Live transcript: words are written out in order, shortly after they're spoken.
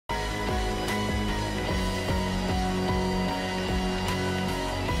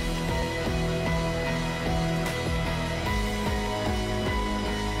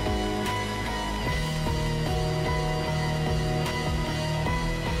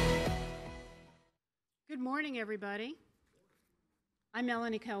morning, everybody. I'm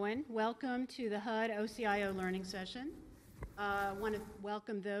Melanie Cohen. Welcome to the HUD OCIO learning session. I want to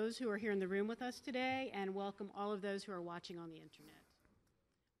welcome those who are here in the room with us today and welcome all of those who are watching on the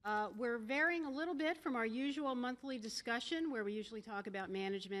internet. We're varying a little bit from our usual monthly discussion where we usually talk about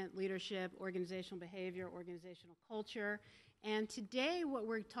management, leadership, organizational behavior, organizational culture. And today what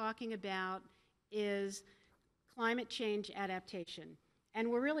we're talking about is climate change adaptation. And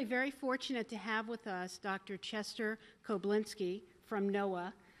we're really very fortunate to have with us Dr. Chester Koblinski from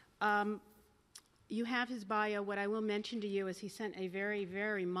NOAA. You have his bio. What I will mention to you is he sent a very,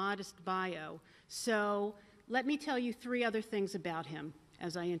 very modest bio. So let me tell you 3 other things about him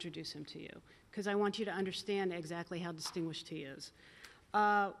as I introduce him to you, because I want you to understand exactly how distinguished he is.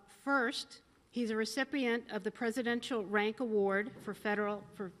 First, he's a recipient of the Presidential Rank Award for federal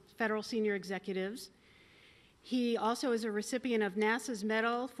senior executives. He also is a recipient of NASA's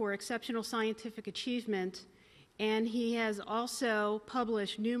Medal for Exceptional Scientific Achievement, and he has also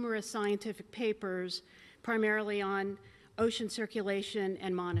published numerous scientific papers, primarily on ocean circulation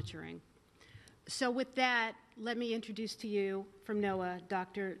and monitoring. So with that, let me introduce to you from NOAA,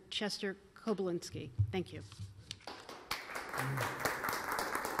 Dr. Chester Koblinski. Thank you.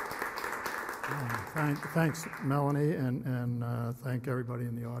 Thanks, Melanie, and thank everybody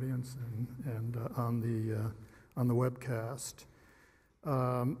in the audience and on the webcast.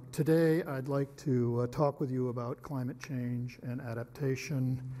 Today, I'd like to talk with you about climate change and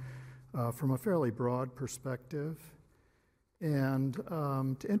adaptation from a fairly broad perspective. And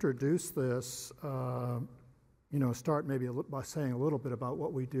to introduce this, start maybe by saying a little bit about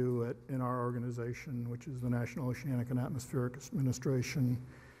what we do in our organization, which is the National Oceanic and Atmospheric Administration.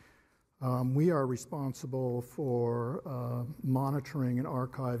 We are responsible for monitoring and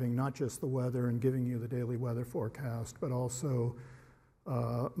archiving not just the weather and giving you the daily weather forecast, but also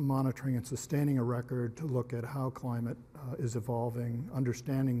monitoring and sustaining a record to look at how climate is evolving,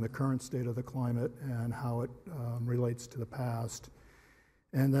 understanding the current state of the climate and how it relates to the past,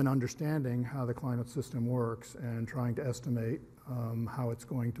 and then understanding how the climate system works and trying to estimate how it's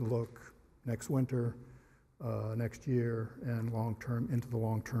going to look next winter, next year, and into the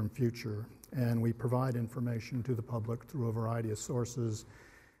long-term future. And we provide information to the public through a variety of sources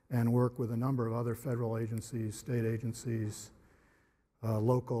and work with a number of other federal agencies, state agencies,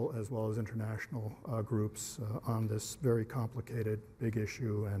 local as well as international groups on this very complicated, big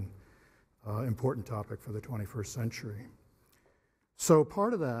issue and important topic for the 21st century. So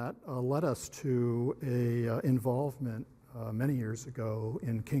part of that led us to a involvement many years ago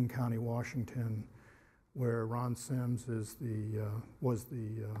in King County, Washington, where Ron Sims was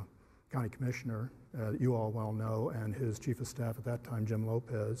the county commissioner, you all well know, and his chief of staff at that time, Jim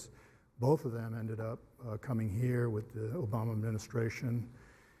Lopez. Both of them ended up coming here with the Obama administration,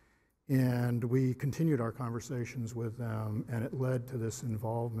 and we continued our conversations with them, and it led to this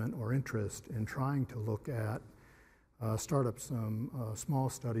involvement or interest in trying to look at, start up some small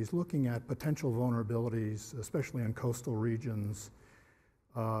studies looking at potential vulnerabilities, especially in coastal regions,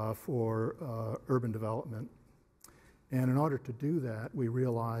 for urban development. And in order to do that, we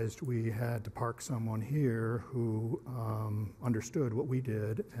realized we had to park someone here who understood what we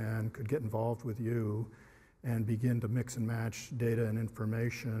did and could get involved with you and begin to mix and match data and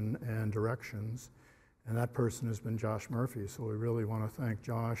information and directions. And that person has been Josh Murphy. So we really want to thank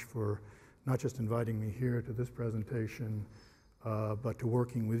Josh for not just inviting me here to this presentation, but to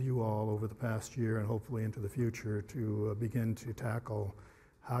working with you all over the past year and hopefully into the future to begin to tackle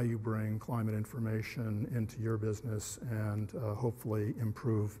how you bring climate information into your business and hopefully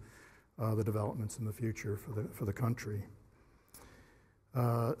improve the developments in the future for the country.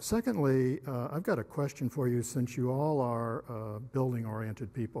 Secondly, I've got a question for you, since you all are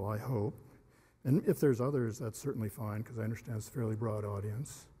building-oriented people, I hope. And if there's others, that's certainly fine, because I understand it's a fairly broad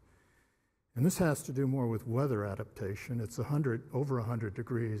audience. And this has to do more with weather adaptation. It's over 100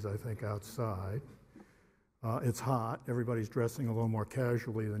 degrees, I think, outside. It's hot. Everybody's dressing a little more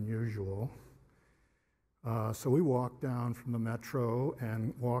casually than usual. So we walked down from the metro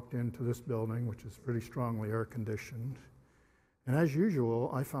and walked into this building, which is pretty strongly air-conditioned. And as usual,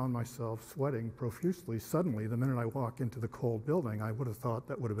 I found myself sweating profusely suddenly the minute I walked into the cold building. I would have thought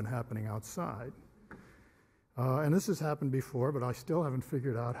that would have been happening outside. And this has happened before, but I still haven't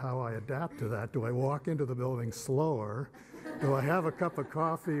figured out how I adapt to that. Do I walk into the building slower? Do I have a cup of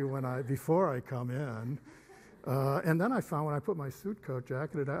coffee before I come in? And then I found when I put my suit coat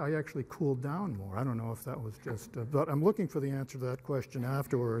jacket, I actually cooled down more. I don't know if that was just, but I'm looking for the answer to that question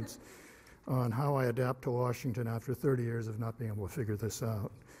afterwards on how I adapt to Washington after 30 years of not being able to figure this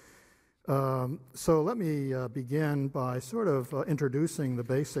out. So let me begin by sort of introducing the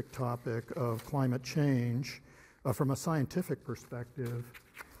basic topic of climate change from a scientific perspective,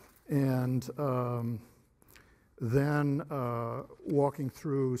 and then walking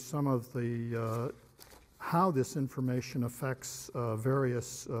through some of the how this information affects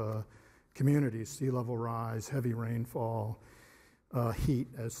various communities: sea level rise, heavy rainfall, heat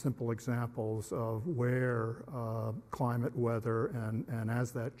as simple examples of where climate, weather, and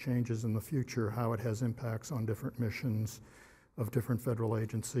as that changes in the future, how it has impacts on different missions of different federal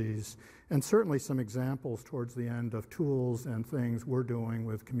agencies, and certainly some examples towards the end of tools and things we're doing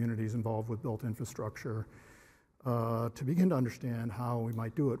with communities involved with built infrastructure to begin to understand how we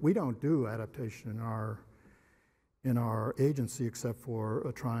might do it. We don't do adaptation in our agency except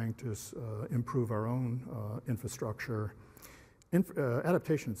for trying to improve our own infrastructure.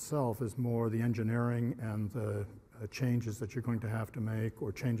 Adaptation itself is more the engineering and the changes that you're going to have to make,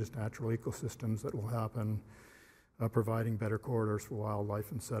 or changes to natural ecosystems that will happen, providing better corridors for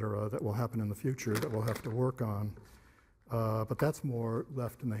wildlife, et cetera, that will happen in the future that we'll have to work on. But that's more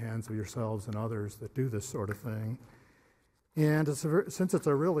left in the hands of yourselves and others that do this sort of thing. And since it's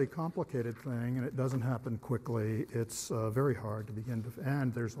a really complicated thing and it doesn't happen quickly, it's very hard to begin to,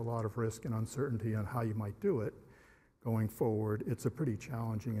 and there's a lot of risk and uncertainty on how you might do it going forward. It's a pretty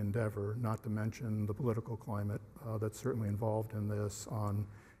challenging endeavor, not to mention the political climate that's certainly involved in this on,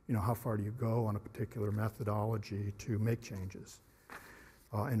 how far do you go on a particular methodology to make changes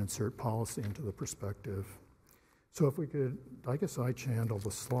and insert policy into the perspective. So if we could, I guess I handle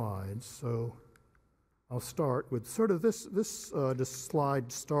the slides. So I'll start with sort of this slide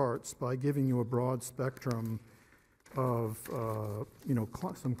starts by giving you a broad spectrum of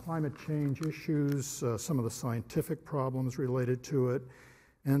some climate change issues, some of the scientific problems related to it,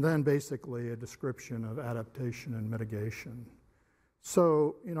 and then basically a description of adaptation and mitigation.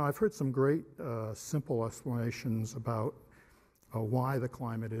 So, I've heard some great simple explanations about why the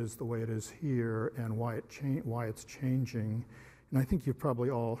climate is the way it is here and why it's changing. And I think you've probably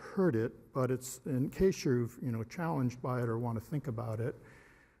all heard it, but it's in case you're challenged by it or want to think about it.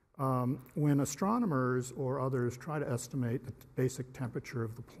 When astronomers or others try to estimate the basic temperature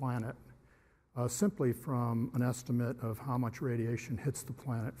of the planet, simply from an estimate of how much radiation hits the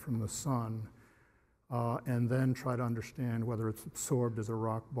planet from the sun, and then try to understand whether it's absorbed as a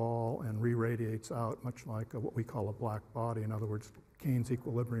rock ball and re-radiates out, much like what we call a black body, in other words, Keynes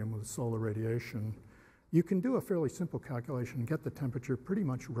equilibrium with solar radiation, you can do a fairly simple calculation and get the temperature pretty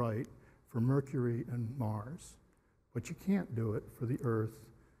much right for Mercury and Mars, but you can't do it for the Earth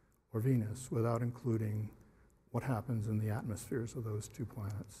or Venus without including what happens in the atmospheres of those two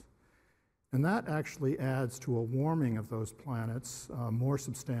planets. And that actually adds to a warming of those planets more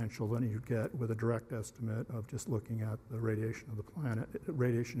substantial than you'd get with a direct estimate of just looking at the radiation of the planet,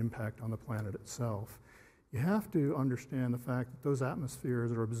 radiation impact on the planet itself. You have to understand the fact that those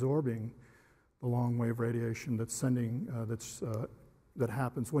atmospheres are absorbing the long wave radiation that's that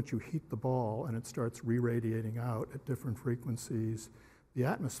happens once you heat the ball and it starts re-radiating out at different frequencies. The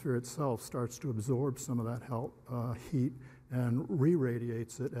atmosphere itself starts to absorb some of that heat and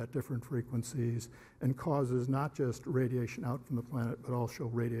re-radiates it at different frequencies and causes not just radiation out from the planet, but also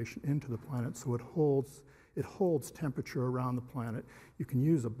radiation into the planet, so it holds temperature around the planet. You can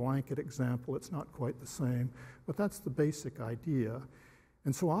use a blanket example. It's not quite the same, but that's the basic idea.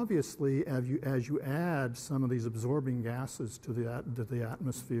 And so obviously, as you add some of these absorbing gases to the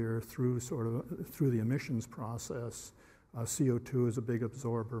atmosphere through the emissions process, CO2 is a big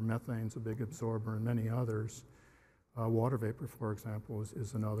absorber, methane's a big absorber, and many others. Water vapor, for example,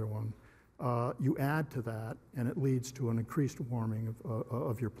 is another one. You add to that, and it leads to an increased warming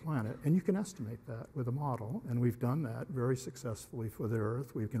of your planet. And you can estimate that with a model, and we've done that very successfully for the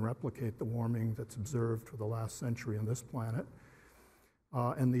Earth. We can replicate the warming that's observed for the last century on this planet.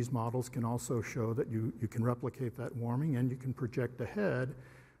 And these models can also show that you can replicate that warming, and you can project ahead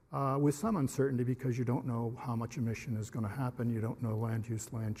with some uncertainty because you don't know how much emission is going to happen. You don't know land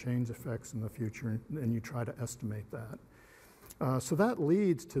use, land change effects in the future, and you try to estimate that. So that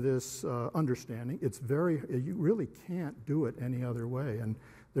leads to this understanding. You really can't do it any other way. And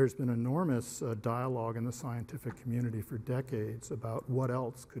there's been enormous dialogue in the scientific community for decades about what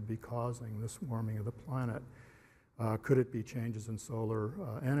else could be causing this warming of the planet. Could it be changes in solar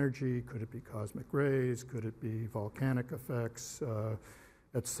energy? Could it be cosmic rays? Could it be volcanic effects?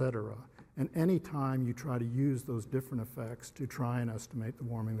 Et cetera. And any time you try to use those different effects to try and estimate the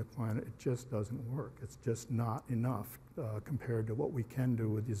warming of the planet, it just doesn't work. It's just not enough compared to what we can do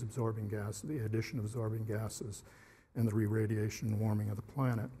with these absorbing gases, the addition of absorbing gases and the re-radiation and warming of the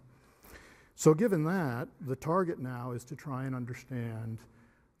planet. So given that, the target now is to try and understand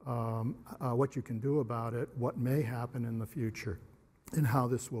what you can do about it, what may happen in the future, and how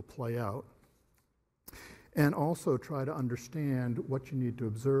this will play out. And also try to understand what you need to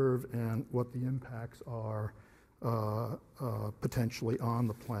observe and what the impacts are potentially on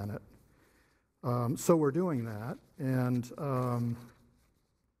the planet. So we're doing that, and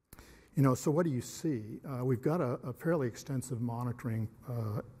so what do you see? We've got a fairly extensive monitoring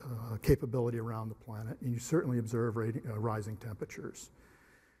capability around the planet, and you certainly observe rising temperatures.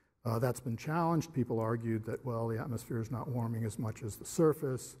 That's been challenged. People argued that, well, the atmosphere is not warming as much as the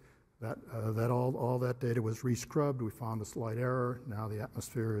surface, that all that data was rescrubbed. We found a slight error. Now the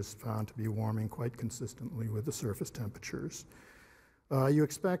atmosphere is found to be warming quite consistently with the surface temperatures. You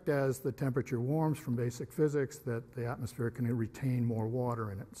expect as the temperature warms from basic physics that the atmosphere can retain more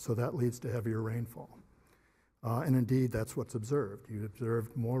water in it, so that leads to heavier rainfall. And indeed, that's what's observed. You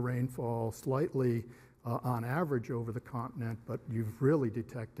observed more rainfall slightly on average over the continent, but you've really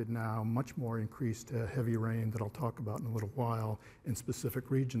detected now much more increased heavy rain that I'll talk about in a little while in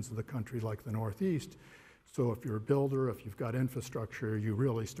specific regions of the country like the Northeast. So if you're a builder, if you've got infrastructure, you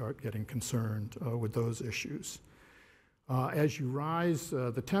really start getting concerned with those issues. As you rise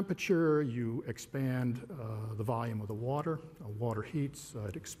the temperature, you expand the volume of the water. Water heats,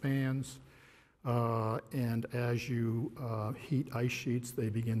 it expands. And as you heat ice sheets, they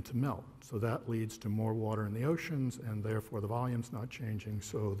begin to melt. So that leads to more water in the oceans, and therefore the volume's not changing,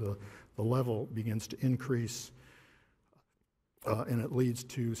 so the level begins to increase. And it leads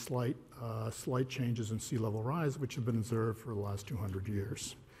to slight changes in sea level rise, which have been observed for the last 200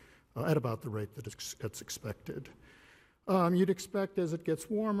 years at about the rate that it's expected. You'd expect as it gets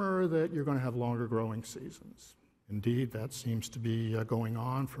warmer that you're going to have longer growing seasons. Indeed, that seems to be going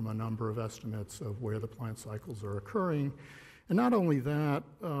on from a number of estimates of where the plant cycles are occurring. And not only that,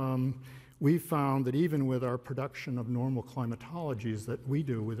 we found that even with our production of normal climatologies that we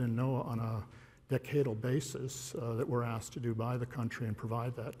do within NOAA on a decadal basis that we're asked to do by the country and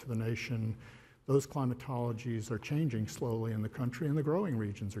provide that to the nation, those climatologies are changing slowly in the country, and the growing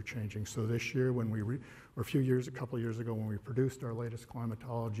regions are changing. So this year, when a couple of years ago, when we produced our latest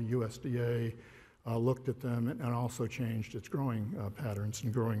climatology, USDA looked at them and also changed its growing patterns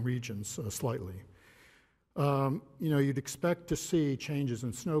and growing regions slightly. You'd expect to see changes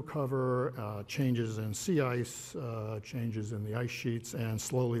in snow cover, changes in sea ice, changes in the ice sheets, and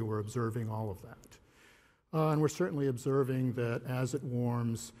slowly we're observing all of that. And we're certainly observing that as it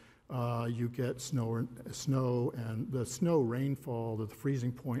warms, you get snow, and the snow rainfall, the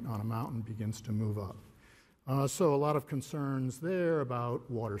freezing point on a mountain begins to move up. So a lot of concerns there about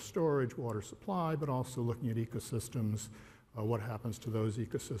water storage, water supply, but also looking at ecosystems, what happens to those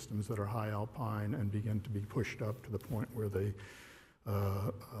ecosystems that are high alpine and begin to be pushed up to the point where they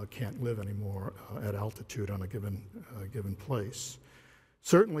can't live anymore at altitude on a given place.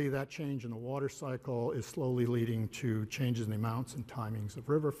 Certainly that change in the water cycle is slowly leading to changes in the amounts and timings of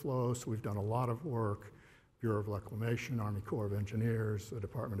river flow, so we've done a lot of work, Bureau of Reclamation, Army Corps of Engineers, the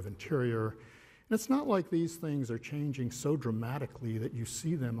Department of Interior. And it's not like these things are changing so dramatically that you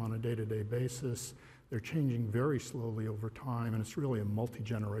see them on a day-to-day basis. They're changing very slowly over time, and it's really a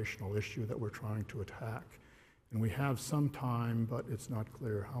multi-generational issue that we're trying to attack. And we have some time, but it's not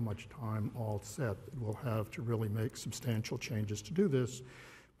clear how much time all set we'll have to really make substantial changes to do this.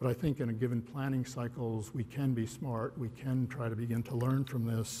 But I think in a given planning cycles, we can be smart. We can try to begin to learn from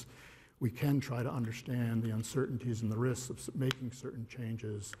this. We can try to understand the uncertainties and the risks of making certain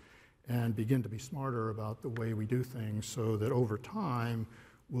changes and begin to be smarter about the way we do things so that over time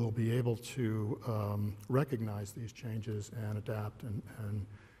we'll be able to recognize these changes and adapt and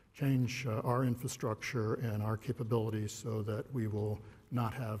change our infrastructure and our capabilities so that we will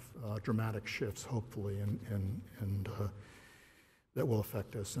not have dramatic shifts, hopefully, and that will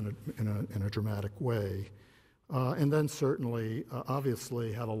affect us in a dramatic way. And then certainly,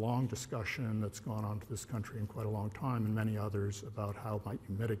 obviously, have a long discussion that's gone on to this country in quite a long time and many others about how might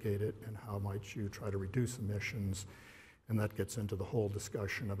you mitigate it and how might you try to reduce emissions. And that gets into the whole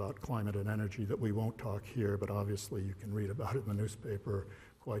discussion about climate and energy that we won't talk here, but obviously you can read about it in the newspaper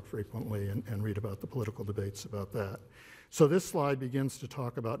quite frequently and read about the political debates about that. So this slide begins to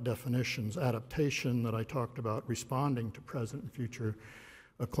talk about definitions, adaptation that I talked about, responding to present and future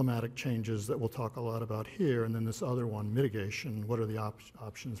climatic changes that we'll talk a lot about here, and then this other one, mitigation, what are the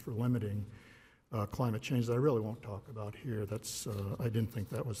options for limiting climate change that I really won't talk about here. That's I didn't think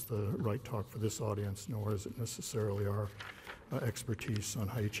that was the right talk for this audience, nor is it necessarily our expertise on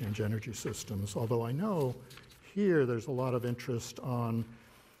how you change energy systems, although I know here there's a lot of interest on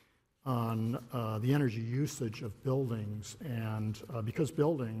the energy usage of buildings, and because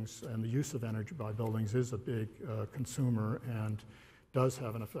buildings and the use of energy by buildings is a big consumer and does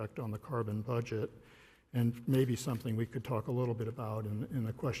have an effect on the carbon budget, and maybe something we could talk a little bit about in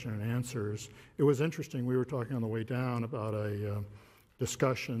the question and answers. It was interesting, we were talking on the way down about a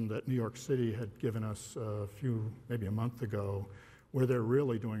discussion that New York City had given us maybe a month ago, where they're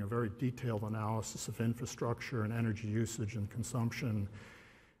really doing a very detailed analysis of infrastructure and energy usage and consumption.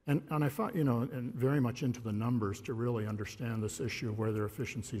 And I thought, and very much into the numbers to really understand this issue of where their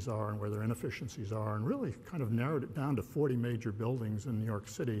efficiencies are and where their inefficiencies are, and really kind of narrowed it down to 40 major buildings in New York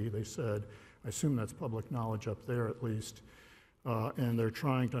City. They said, I assume that's public knowledge up there at least, and they're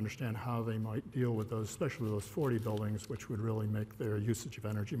trying to understand how they might deal with those, especially those 40 buildings, which would really make their usage of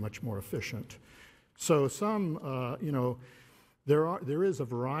energy much more efficient. So there is a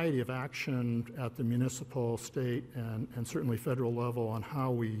variety of action at the municipal, state, and certainly federal level on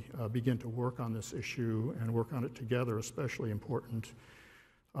how we begin to work on this issue and work on it together, especially important.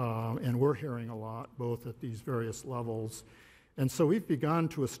 And we're hearing a lot, both at these various levels. And so we've begun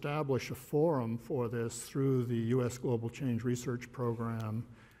to establish a forum for this through the U.S. Global Change Research Program,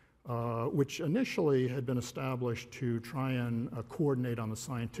 which initially had been established to try and coordinate on the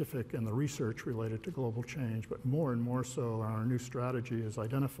scientific and the research related to global change, but more and more so our new strategy has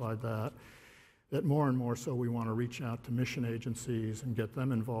identified that more and more so we want to reach out to mission agencies and get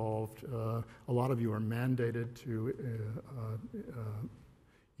them involved. A lot of you are mandated to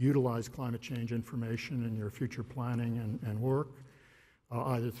utilize climate change information in your future planning and work,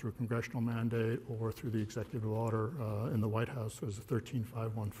 either through congressional mandate or through the executive order in the White House was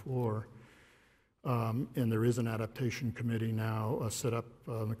 13514. And there is an adaptation committee now set up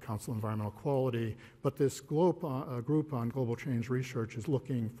in the Council of Environmental Quality. But this group on global change research is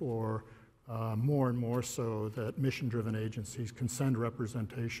looking for more and more so that mission-driven agencies can send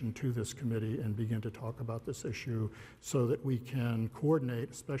representation to this committee and begin to talk about this issue so that we can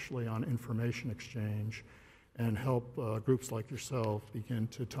coordinate, especially on information exchange, and help groups like yourself begin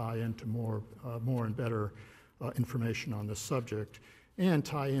to tie into more and better information on this subject, and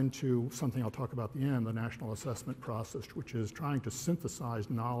tie into something I'll talk about at the end, the national assessment process, which is trying to synthesize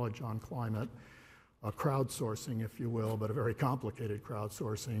knowledge on climate, crowdsourcing, if you will, but a very complicated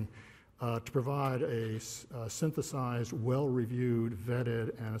crowdsourcing, to provide a synthesized, well-reviewed,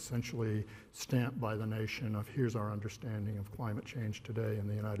 vetted, and essentially stamped by the nation of here's our understanding of climate change today in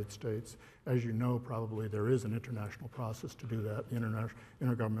the United States. As you know, probably there is an international process to do that, the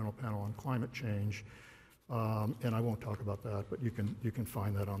Intergovernmental Panel on Climate Change, and I won't talk about that, but you can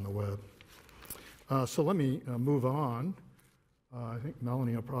find that on the web. So let me move on. I think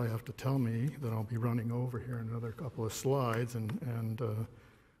Melanie will probably have to tell me that I'll be running over here in another couple of slides, and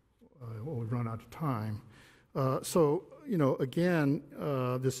we'll run out of time. Again,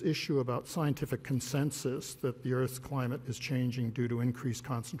 this issue about scientific consensus that the Earth's climate is changing due to increased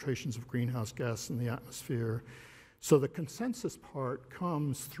concentrations of greenhouse gas in the atmosphere. So the consensus part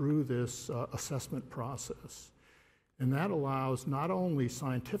comes through this assessment process. And that allows not only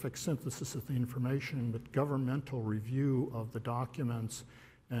scientific synthesis of the information, but governmental review of the documents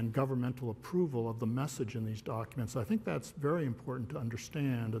and governmental approval of the message in these documents. I think that's very important to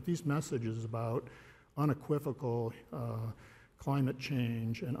understand, that these messages about unequivocal climate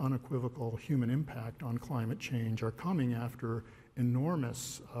change and unequivocal human impact on climate change are coming after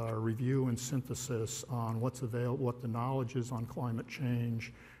enormous review and synthesis on what's available, what the knowledge is on climate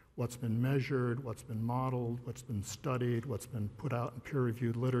change, what's been measured, what's been modeled, what's been studied, what's been put out in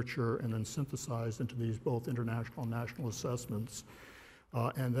peer-reviewed literature, and then synthesized into these both international and national assessments.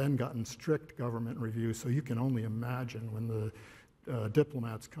 And then gotten strict government review. So you can only imagine when the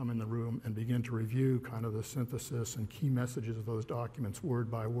diplomats come in the room and begin to review kind of the synthesis and key messages of those documents word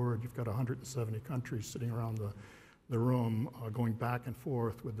by word. You've got 170 countries sitting around the room going back and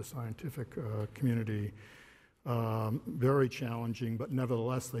forth with the scientific community. Very challenging, but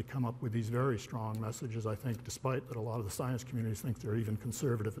nevertheless they come up with these very strong messages, I think, despite that a lot of the science communities think they're even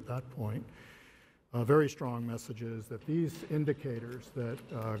conservative at that point. Very strong messages that these indicators that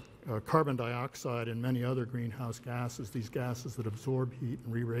carbon dioxide and many other greenhouse gases, these gases that absorb heat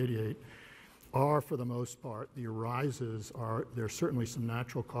and re-radiate, are for the most part, the rises are, there's certainly some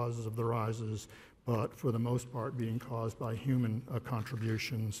natural causes of the rises, but for the most part being caused by human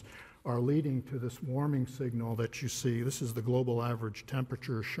contributions, are leading to this warming signal that you see. This is the global average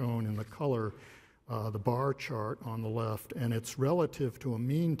temperature shown in the color, the bar chart on the left, and it's relative to a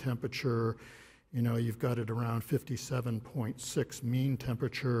mean temperature. You know, you've got it around 57.6 mean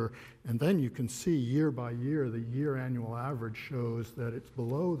temperature, and then you can see year by year, the year annual average shows that it's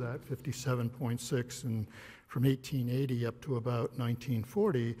below that 57.6 and from 1880 up to about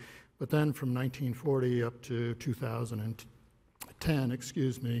 1940, but then from 1940 up to 2010,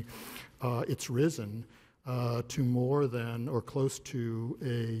 it's risen. to more than or close to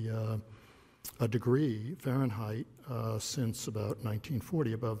a degree Fahrenheit since about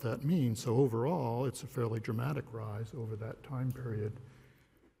 1940, above that mean. So overall, it's a fairly dramatic rise over that time period.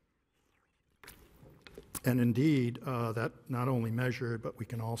 And indeed, that not only measured, but we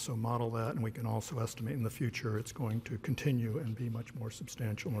can also model that, and we can also estimate in the future it's going to continue and be much more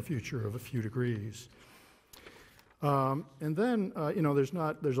substantial in the future of a few degrees. And then,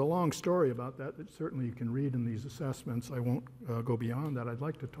 there's a long story about that certainly you can read in these assessments. I won't go beyond that. I'd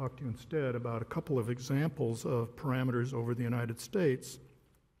like to talk to you instead about a couple of examples of parameters over the United States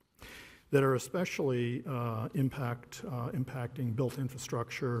that are especially impacting built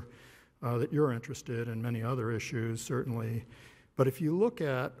infrastructure that you're interested in, many other issues, certainly. But if you look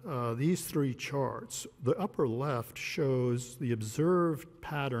at these three charts, the upper left shows the observed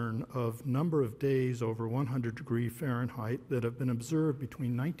pattern of number of days over 100 degree Fahrenheit that have been observed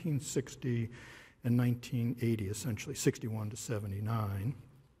between 1960 and 1980, essentially 61 to 79.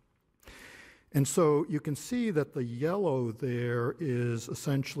 And so you can see that the yellow there is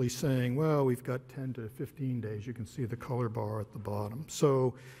essentially saying, well, we've got 10 to 15 days. You can see the color bar at the bottom.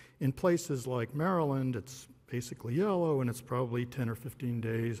 So in places like Maryland, it's basically yellow, and it's probably 10 or 15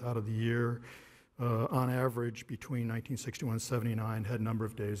 days out of the year. On average, between 1961 and 79, had a number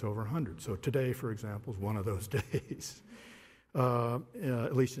of days over 100. So today, for example, is one of those days,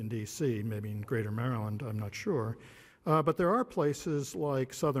 at least in D.C., maybe in greater Maryland, I'm not sure. But there are places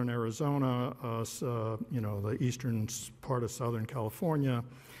like southern Arizona, the eastern part of southern California,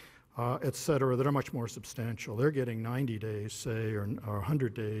 et cetera, that are much more substantial. They're getting 90 days, say, or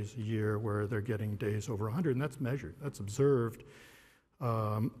 100 days a year, where they're getting days over 100, and that's measured. That's observed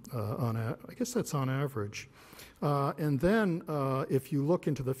I guess that's on average. And then if you look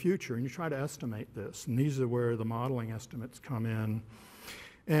into the future and you try to estimate this, and these are where the modeling estimates come in.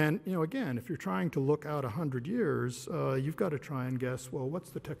 And, again, if you're trying to look out 100 years, you've got to try and guess, well, what's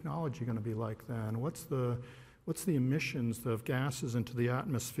the technology going to be like then? What's the emissions of gases into the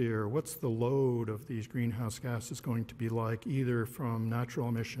atmosphere? What's the load of these greenhouse gases going to be like, either from natural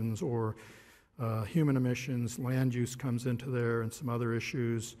emissions or human emissions? Land use comes into there and some other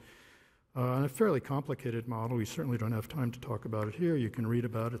issues. And a fairly complicated model. We certainly don't have time to talk about it here. You can read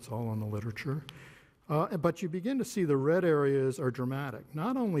about it. It's all in the literature. But you begin to see the red areas are dramatic,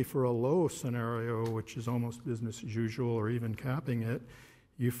 not only for a low scenario, which is almost business as usual or even capping it.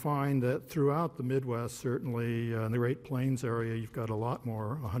 You find that throughout the Midwest, certainly in the Great Plains area, you've got a lot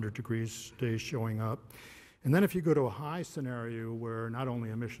more 100 degrees days showing up. And then if you go to a high scenario where not only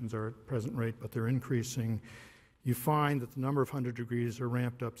emissions are at present rate, but they're increasing, you find that the number of 100 degrees are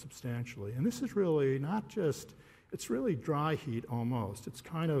ramped up substantially. And this is really not just, it's really dry heat almost. It's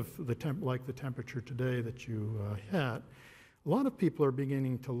kind of like the temperature today that you had. A lot of people are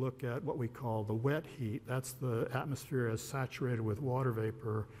beginning to look at what we call the wet heat. That's the atmosphere as saturated with water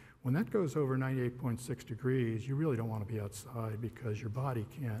vapor. When that goes over 98.6 degrees, you really don't want to be outside because your body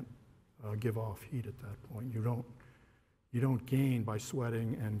can't give off heat at that point. You don't gain by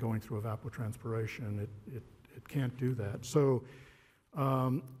sweating and going through evapotranspiration. It can't do that. So,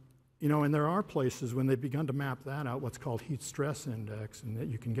 and there are places when they've begun to map that out, what's called heat stress index, and that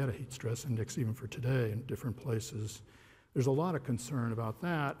you can get a heat stress index even for today in different places. There's a lot of concern about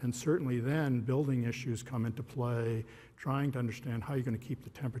that, and certainly then building issues come into play, trying to understand how you're going to keep the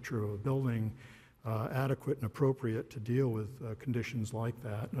temperature of a building adequate and appropriate to deal with conditions like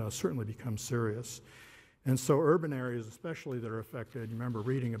that certainly becomes serious. And so urban areas especially that are affected, you remember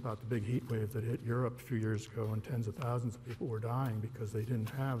reading about the big heat wave that hit Europe a few years ago, and tens of thousands of people were dying because they didn't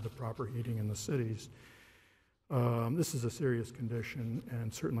have the proper heating in the cities. This is a serious condition,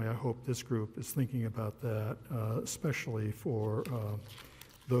 and certainly I hope this group is thinking about that, especially for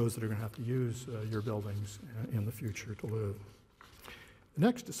those that are going to have to use your buildings in the future to live.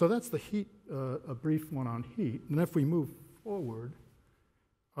 Next, so that's the heat, a brief one on heat. And if we move forward,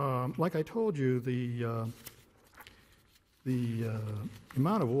 like I told you, the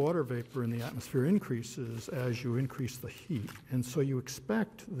amount of water vapor in the atmosphere increases as you increase the heat. And so you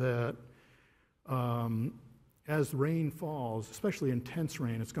expect that as rain falls, especially intense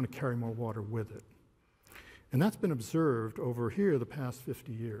rain, it's going to carry more water with it. And that's been observed over here the past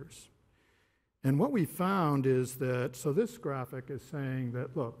 50 years. And what we found is that, so this graphic is saying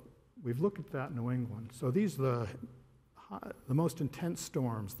that, look, we've looked at that in New England. So these are the most intense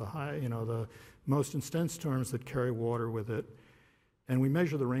storms, the most intense storms that carry water with it. And we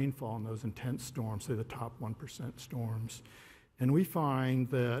measure the rainfall in those intense storms, say the top 1% storms. And we find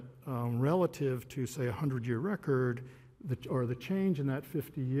that relative to, say, a 100-year record, the change in that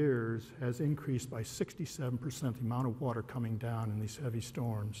 50 years has increased by 67% the amount of water coming down in these heavy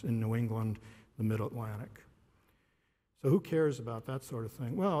storms in New England, the Mid-Atlantic. So who cares about that sort of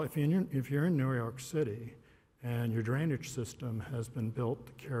thing? Well, if you're in New York City and your drainage system has been built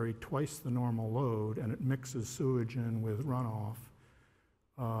to carry twice the normal load and it mixes sewage in with runoff,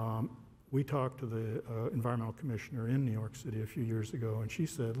 we talked to the environmental commissioner in New York City a few years ago, and she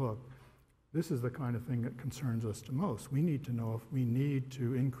said, look, this is the kind of thing that concerns us the most. We need to know if we need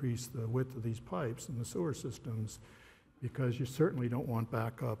to increase the width of these pipes in the sewer systems, because you certainly don't want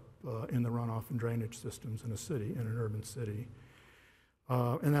backup in the runoff and drainage systems in a city, in an urban city.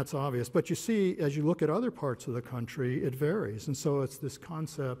 And that's obvious. But you see, as you look at other parts of the country, it varies. And so it's this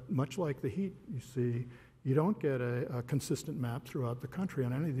concept, much like the heat you see, you don't get a consistent map throughout the country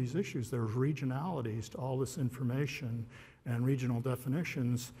on any of these issues. There's regionalities to all this information and regional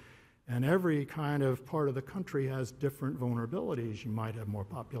definitions. And every kind of part of the country has different vulnerabilities. You might have more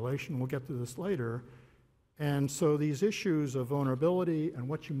population. We'll get to this later. And so these issues of vulnerability and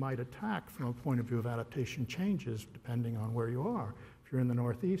what you might attack from a point of view of adaptation changes depending on where you are. If you're in the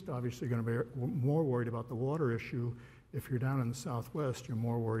Northeast, obviously you're going to be more worried about the water issue. If you're down in the Southwest, you're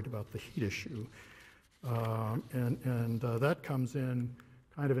more worried about the heat issue. That comes in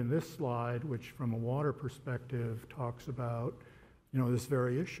kind of in this slide, which from a water perspective talks about, this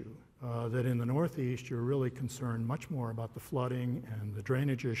very issue. That in the Northeast, you're really concerned much more about the flooding and the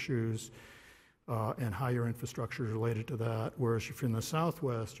drainage issues and how your infrastructure is related to that, whereas if you're in the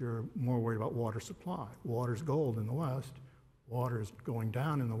Southwest, you're more worried about water supply. Water's gold in the West. Water's going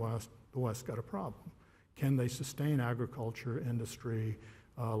down in the West. The West's got a problem. Can they sustain agriculture, industry,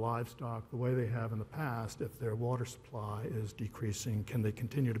 livestock the way they have in the past if their water supply is decreasing? Can they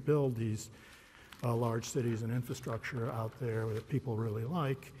continue to build these large cities and infrastructure out there that people really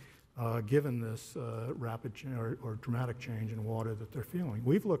like, given this rapid or dramatic change in water that they're feeling?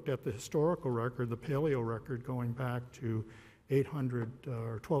 We've looked at the historical record, the paleo record, going back to 800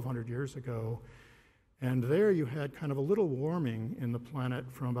 or 1,200 years ago, and there you had kind of a little warming in the planet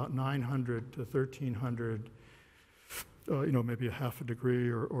from about 900 to 1,300, maybe a half a degree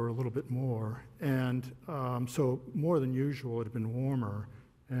or a little bit more, and so more than usual it had been warmer.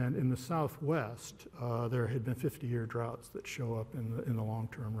 And in the Southwest, there had been 50-year droughts that show up in the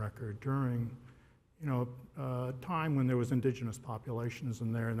long-term record during, time when there was indigenous populations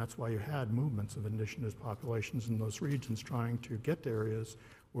in there, and that's why you had movements of indigenous populations in those regions trying to get to areas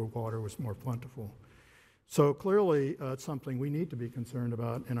where water was more plentiful. So clearly, it's something we need to be concerned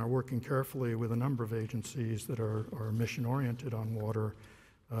about and are working carefully with a number of agencies that are mission-oriented on water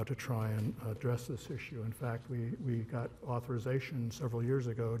to try and address this issue. In fact, we got authorization several years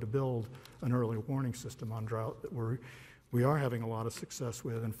ago to build an early warning system on drought that we are having a lot of success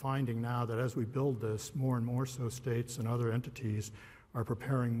with, and finding now that as we build this, more and more so states and other entities are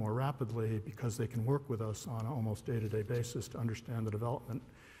preparing more rapidly because they can work with us on an almost day-to-day basis to understand the development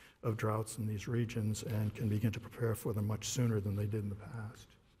of droughts in these regions and can begin to prepare for them much sooner than they did in the past.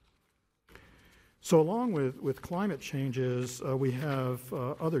 So along with climate changes, we have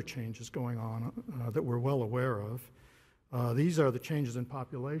other changes going on that we're well aware of. These are the changes in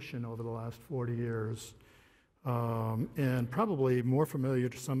population over the last 40 years, and probably more familiar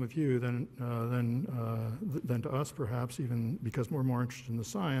to some of you than to us, perhaps, even because we're more interested in the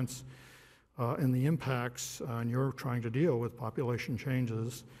science and the impacts, and you're trying to deal with population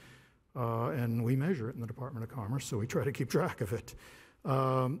changes, and we measure it in the Department of Commerce, so we try to keep track of it.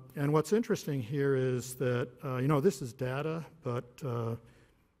 And what's interesting here is that, this is data, but a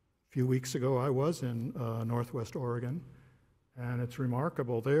few weeks ago I was in Northwest Oregon, and it's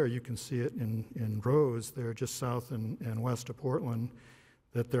remarkable there. You can see it in rows there just south and west of Portland,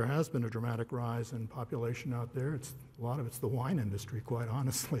 that there has been a dramatic rise in population out there. A lot of it's the wine industry, quite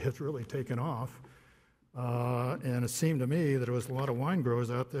honestly. It's really taken off. And it seemed to me that there was a lot of wine growers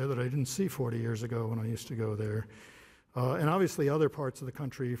out there that I didn't see 40 years ago when I used to go there. And obviously other parts of the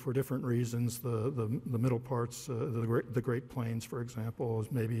country for different reasons, the middle parts, the Great Plains, for example,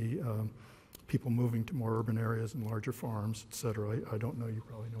 is maybe people moving to more urban areas and larger farms, et cetera. I don't know, you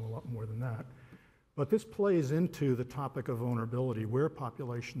probably know a lot more than that. But this plays into the topic of vulnerability, where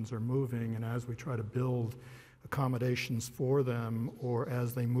populations are moving, and as we try to build accommodations for them, or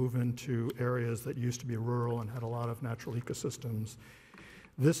as they move into areas that used to be rural and had a lot of natural ecosystems.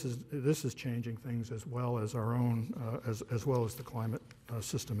 This is changing things as well as our own, as well as the climate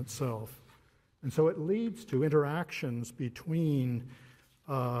system itself. And so it leads to interactions between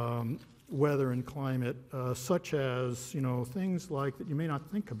weather and climate, such as, things like that you may not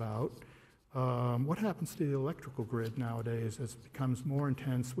think about. What happens to the electrical grid nowadays? As it becomes more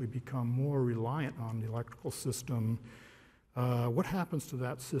intense, we become more reliant on the electrical system. what happens to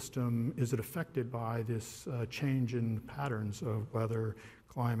that system? Is it affected by this change in patterns of weather,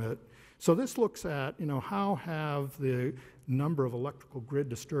 climate? So this looks at, how have the number of electrical grid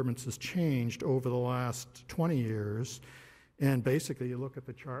disturbances changed over the last 20 years? And basically, you look at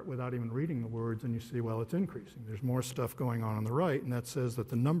the chart without even reading the words, and you see, well, it's increasing. There's more stuff going on the right, and that says that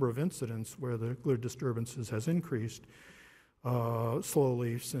the number of incidents where the grid disturbances has increased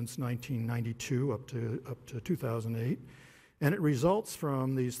slowly since 1992 up to 2008. And it results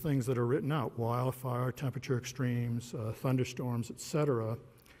from these things that are written out: wildfire, temperature extremes, thunderstorms, et cetera.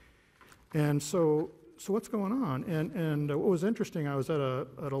 And so what's going on? And what was interesting, I was at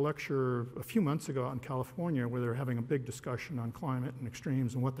a lecture a few months ago out in California where they were having a big discussion on climate and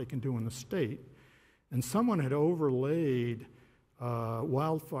extremes and what they can do in the state. And someone had overlaid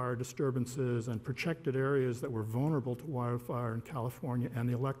wildfire disturbances and protected areas that were vulnerable to wildfire in California and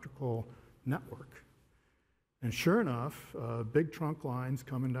the electrical network. And sure enough, big trunk lines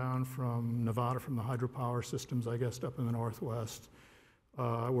coming down from Nevada from the hydropower systems, I guess, up in the northwest,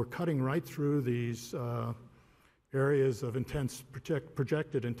 were cutting right through these areas of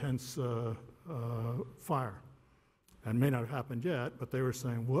projected intense fire. And it may not have happened yet, but they were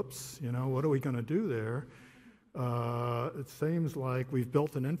saying, whoops, what are we going to do there? It seems like we've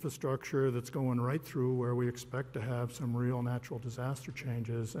built an infrastructure that's going right through where we expect to have some real natural disaster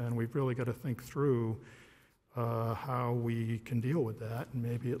changes, and we've really got to think through how we can deal with that and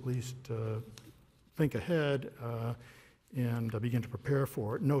maybe at least think ahead and begin to prepare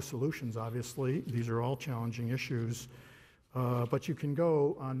for it. No solutions, obviously. These are all challenging issues. But you can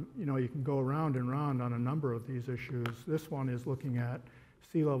go on, you can go around and round on a number of these issues. This one is looking at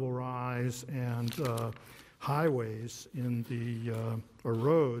sea level rise and highways in the, or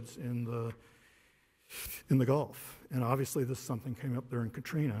roads in the Gulf. And obviously this is something came up during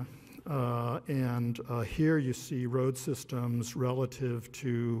Katrina. Here you see road systems relative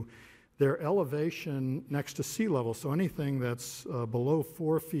to their elevation next to sea level. So anything that's below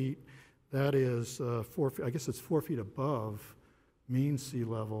 4 feet, that is 4 feet, I guess it's 4 feet above mean sea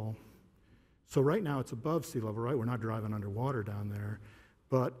level. So right now it's above sea level, right? We're not driving underwater down there.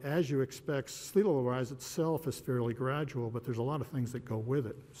 But as you expect, sea level rise itself is fairly gradual, but there's a lot of things that go with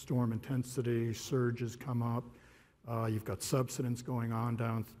it. Storm intensity, surges come up. You've got subsidence going on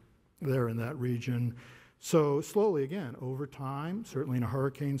down there in that region. So slowly, again, over time, certainly in a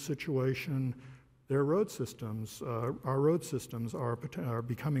hurricane situation, their road systems, our road systems are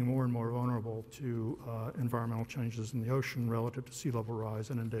becoming more and more vulnerable to environmental changes in the ocean relative to sea level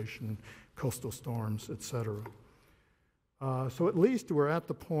rise, inundation, coastal storms, et cetera. So at least we're at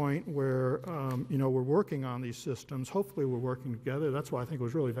the point where, we're working on these systems. Hopefully we're working together. That's why I think it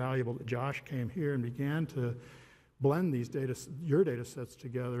was really valuable that Josh came here and began to blend these your data sets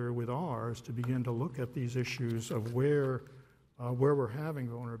together with ours to begin to look at these issues of where we're having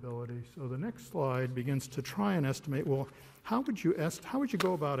vulnerability. So the next slide begins to try and estimate, well, how would you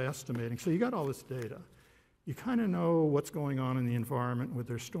go about estimating? So you got all this data. You kind of know what's going on in the environment with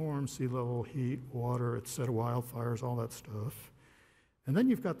their storms, sea level, heat, water, et cetera, wildfires, all that stuff. And then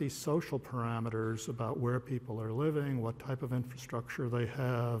you've got these social parameters about where people are living, what type of infrastructure they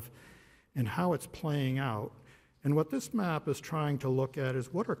have, and how it's playing out. And what this map is trying to look at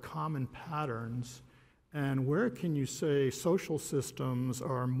is what are common patterns and where can you say social systems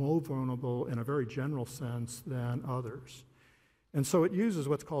are more vulnerable in a very general sense than others. And so it uses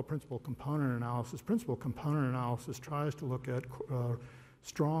what's called principal component analysis. Principal component analysis tries to look at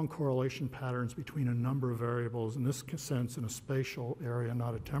strong correlation patterns between a number of variables, in this sense in a spatial area,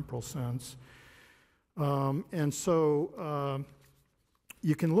 not a temporal sense.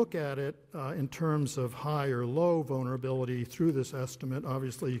 You can look at it in terms of high or low vulnerability through this estimate.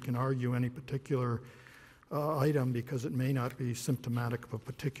 Obviously, you can argue any particular item because it may not be symptomatic of a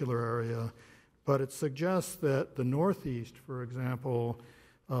particular area, but it suggests that the Northeast, for example,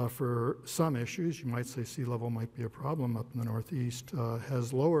 for some issues, you might say sea level might be a problem up in the Northeast,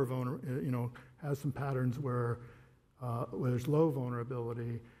 has lower has some patterns where there's low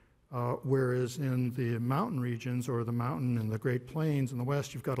vulnerability. Whereas in the mountain regions or the mountain and the Great Plains in the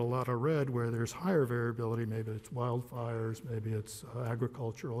West, you've got a lot of red where there's higher variability. Maybe it's wildfires, maybe it's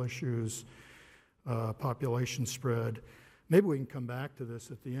agricultural issues, population spread. Maybe we can come back to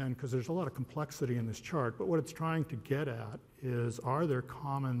this at the end because there's a lot of complexity in this chart, but what it's trying to get at is, are there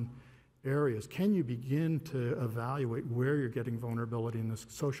common areas? Can you begin to evaluate where you're getting vulnerability in this,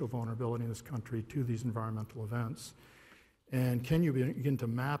 social vulnerability in this country to these environmental events? And can you begin to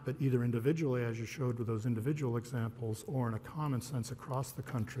map it either individually, as you showed with those individual examples, or in a common sense across the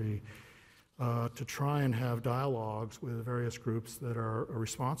country to try and have dialogues with various groups that are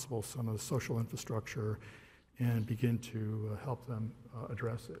responsible for some of the social infrastructure and begin to help them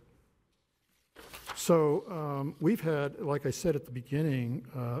address it. So we've had, like I said at the beginning,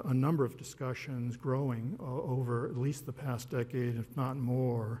 a number of discussions growing over at least the past decade, if not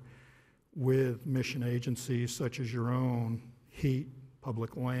more, with mission agencies such as your own, heat,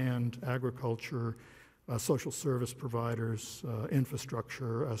 public land, agriculture, social service providers,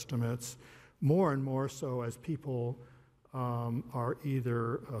 infrastructure estimates, more and more so as people are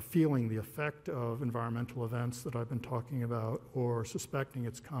either feeling the effect of environmental events that I've been talking about or suspecting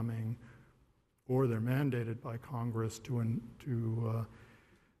it's coming, or they're mandated by Congress to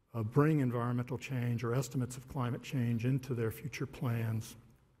bring environmental change or estimates of climate change into their future plans,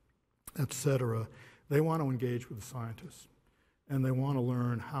 et cetera. They want to engage with the scientists, and they want to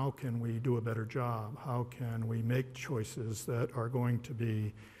learn how can we do a better job, how can we make choices that are going to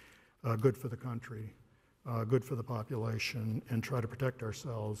be good for the country, good for the population, and try to protect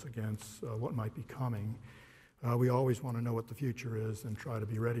ourselves against what might be coming. We always want to know what the future is and try to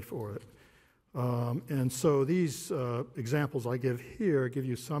be ready for it. And so these examples I give here give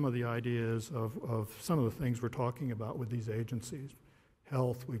you some of the ideas of some of the things we're talking about with these agencies.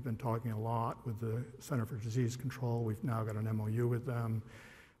 Health, we've been talking a lot with the Center for Disease Control. We've now got an MOU with them.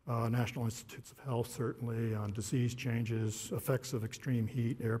 National Institutes of Health, certainly, on disease changes, effects of extreme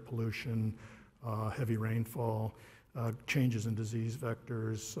heat, air pollution, heavy rainfall, changes in disease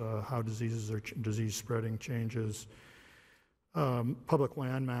vectors, how disease spreading changes. Public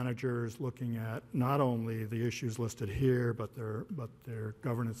land managers looking at not only the issues listed here, but their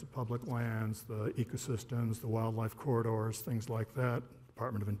governance of public lands, the ecosystems, the wildlife corridors, things like that.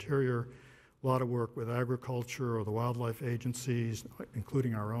 Department of Interior, a lot of work with agriculture or the wildlife agencies,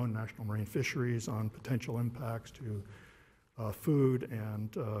 including our own National Marine Fisheries, on potential impacts to food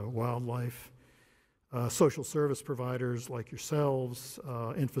and wildlife. Social service providers like yourselves,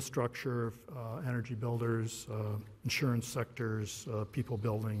 infrastructure, energy builders, insurance sectors, people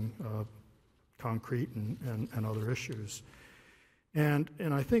building concrete and other issues. And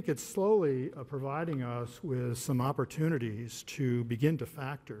I think it's slowly providing us with some opportunities to begin to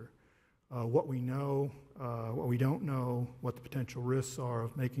factor what we know, what we don't know, what the potential risks are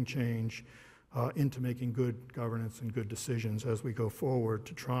of making change into making good governance and good decisions as we go forward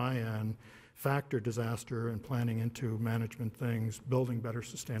to try and factor disaster and planning into management things, building better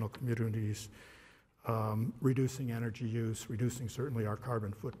sustainable communities, reducing energy use, reducing certainly our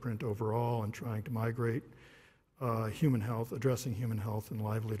carbon footprint overall, and trying to migrate human health, addressing human health and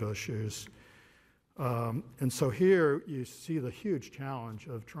livelihood issues. And so here you see the huge challenge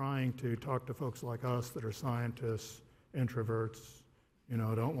of trying to talk to folks like us that are scientists, introverts,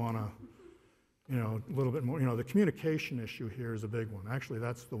 don't want to, a little bit more, the communication issue here is a big one. Actually,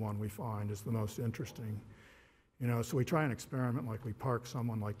 that's the one we find is the most interesting. So we try and experiment, like we park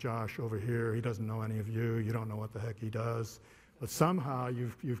someone like Josh over here. He doesn't know any of you. You don't know what the heck he does. But somehow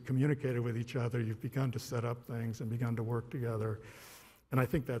you've communicated with each other. You've begun to set up things and begun to work together. And I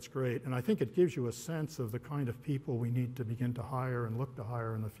think that's great. And I think it gives you a sense of the kind of people we need to begin to hire and look to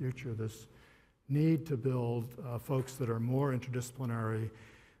hire in the future. This need to build folks that are more interdisciplinary.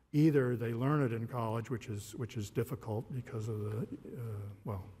 Either they learn it in college, which is difficult because of the,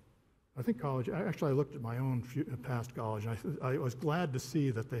 I think college, actually I looked at my own past college, and I was glad to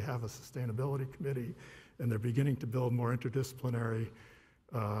see that they have a sustainability committee and they're beginning to build more interdisciplinary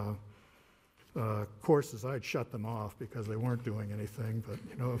courses. I'd shut them off because they weren't doing anything, but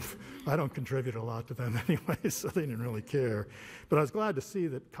I don't contribute a lot to them anyway, so they didn't really care. But I was glad to see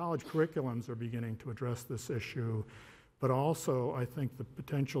that college curriculums are beginning to address this issue. But also, I think the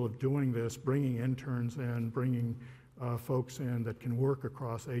potential of doing this, bringing interns in, bringing folks in that can work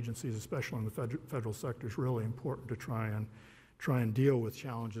across agencies, especially in the federal sector, is really important to try and deal with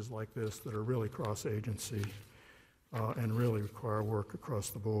challenges like this that are really cross-agency and really require work across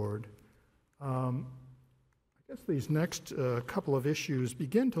the board. I guess these next couple of issues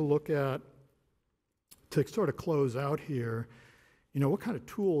begin to look at, to sort of close out here, what kind of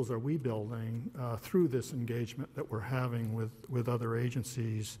tools are we building through this engagement that we're having with other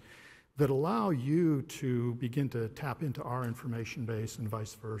agencies that allow you to begin to tap into our information base and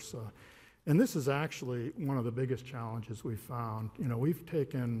vice versa? And this is actually one of the biggest challenges we've found. We've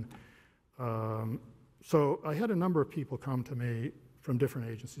taken, so I had a number of people come to me from different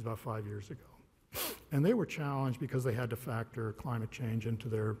agencies about 5 years ago. And they were challenged because they had to factor climate change into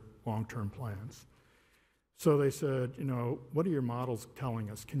their long-term plans. So they said, what are your models telling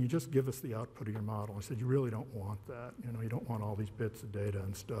us? Can you just give us the output of your model? I said, you really don't want that. You don't want all these bits of data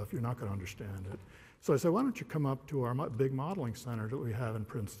and stuff. You're not going to understand it. So I said, why don't you come up to our big modeling center that we have in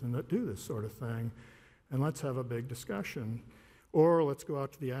Princeton that do this sort of thing, and let's have a big discussion. Or let's go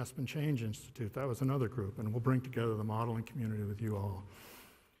out to the Aspen Change Institute. That was another group, and we'll bring together the modeling community with you all.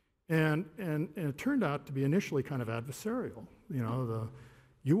 And it turned out to be initially kind of adversarial.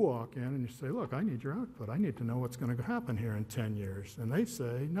 You walk in and you say, look, I need your output. I need to know what's going to happen here in 10 years. And they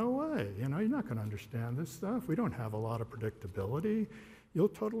say, no way, you're not going to understand this stuff. We don't have a lot of predictability. You'll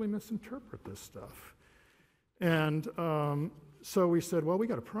totally misinterpret this stuff. And so we said, well, we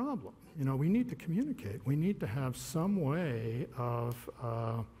got a problem. We need to communicate. We need to have some way of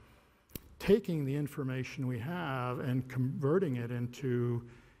taking the information we have and converting it into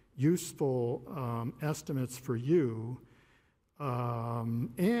useful estimates for you,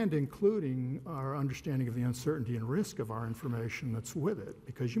 and including our understanding of the uncertainty and risk of our information that's with it,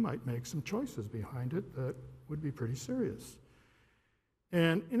 because you might make some choices behind it that would be pretty serious.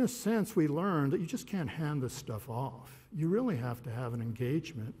 And in a sense, we learned that you just can't hand this stuff off. You really have to have an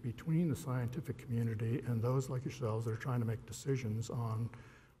engagement between the scientific community and those like yourselves that are trying to make decisions on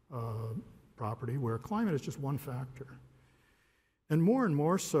property, where climate is just one factor. And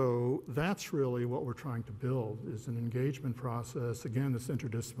more so, that's really what we're trying to build, is an engagement process, again, this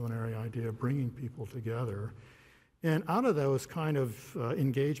interdisciplinary idea of bringing people together. And out of those kind of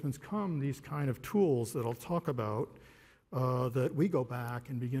engagements come these kind of tools that I'll talk about, that we go back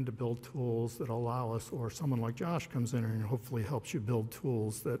and begin to build tools that allow us, or someone like Josh comes in and hopefully helps you build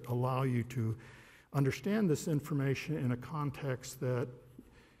tools that allow you to understand this information in a context that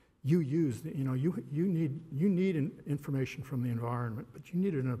you use. You need information from the environment, but you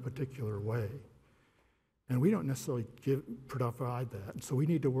need it in a particular way. And we don't necessarily provide that. And so we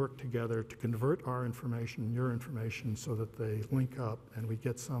need to work together to convert our information and your information so that they link up and we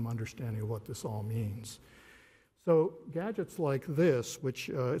get some understanding of what this all means. So gadgets like this, which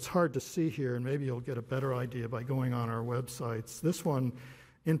it's hard to see here, and maybe you'll get a better idea by going on our websites. This one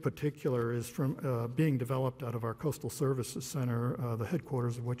in particular is from being developed out of our Coastal Services Center, the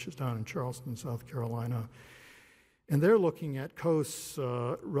headquarters of which is down in Charleston, South Carolina. And they're looking at coasts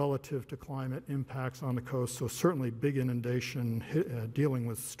relative to climate impacts on the coast, so certainly big inundation, dealing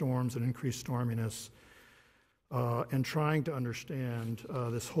with storms and increased storminess, and trying to understand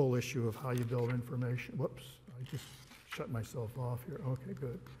this whole issue of how you build information. Whoops, I just shut myself off here. Okay,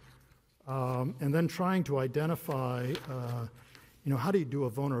 good. And then trying to identify how do you do a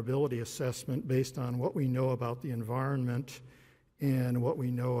vulnerability assessment based on what we know about the environment and what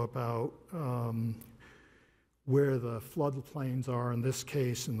we know about where the floodplains are, in this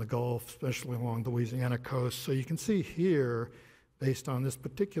case in the Gulf, especially along the Louisiana coast. So you can see here, based on this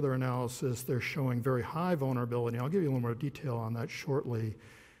particular analysis, they're showing very high vulnerability. I'll give you a little more detail on that shortly,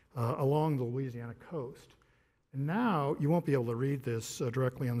 along the Louisiana coast. And now you won't be able to read this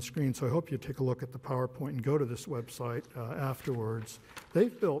directly on the screen, so I hope you take a look at the PowerPoint and go to this website afterwards.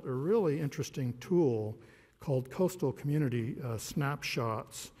 They've built a really interesting tool called Coastal Community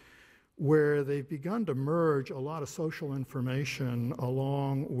Snapshots, where they've begun to merge a lot of social information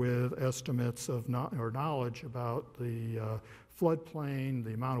along with estimates of knowledge about the floodplain,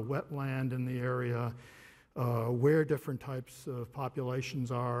 the amount of wetland in the area, where different types of populations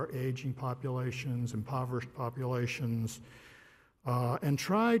are, aging populations, impoverished populations, and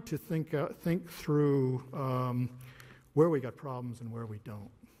tried to think through where we got problems and where we don't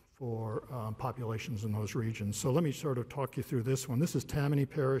for populations in those regions. So let me sort of talk you through this one. This is Tammany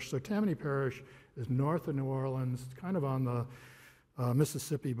Parish. So Tammany Parish is north of New Orleans. It's kind of on the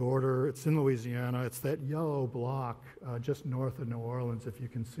Mississippi border. It's in Louisiana. It's that yellow block just north of New Orleans, if you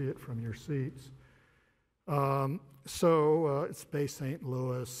can see it from your seats. It's Bay St.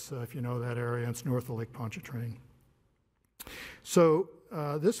 Louis, if you know that area. It's north of Lake Pontchartrain. So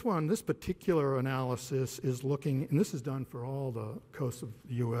this particular analysis is looking, and this is done for all the coasts of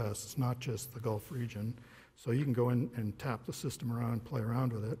the U.S. It's not just the Gulf region. So you can go in and tap the system around and play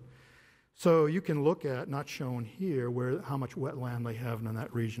around with it. So you can look at, not shown here, how much wetland they have in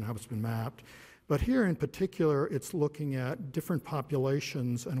that region, how it's been mapped. But here in particular, it's looking at different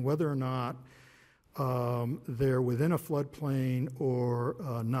populations and whether or not they're within a floodplain or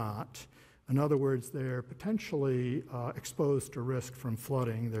not. In other words, they're potentially exposed to risk from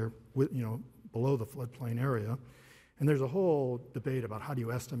flooding. They're below the floodplain area. And there's a whole debate about how do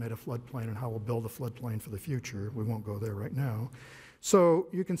you estimate a floodplain and how we'll build a floodplain for the future. We won't go there right now. So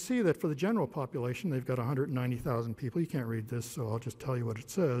you can see that for the general population, they've got 190,000 people. You can't read this, so I'll just tell you what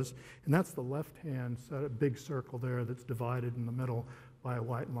it says. And that's the left-hand big circle there that's divided in the middle by a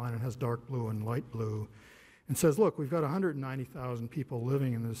white line and has dark blue and light blue, and says, look, we've got 190,000 people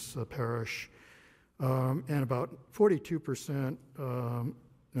living in this parish, and about 48%,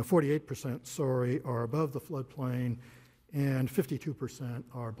 are above the floodplain, and 52%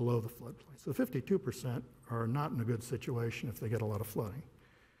 are below the floodplain. So 52% are not in a good situation if they get a lot of flooding.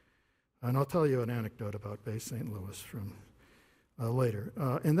 And I'll tell you an anecdote about Bay St. Louis from later.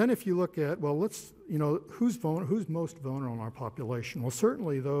 And then if you look at, well, let's, who's most vulnerable in our population? Well,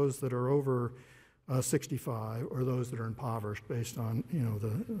 certainly those that are over 65 or those that are impoverished based on,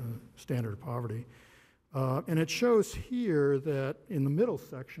 the standard of poverty. And it shows here that in the middle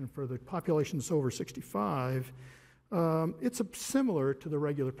section for the population that's over 65, it's similar to the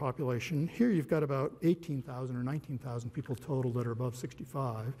regular population. Here you've got about 18,000 or 19,000 people total that are above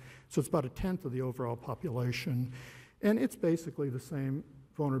 65. So it's about a tenth of the overall population. And it's basically the same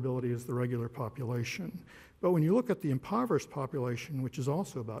vulnerability as the regular population. But when you look at the impoverished population, which is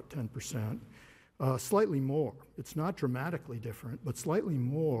also about 10%, slightly more, it's not dramatically different, but slightly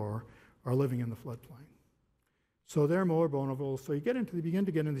more are living in the floodplain. So they're more vulnerable. So you begin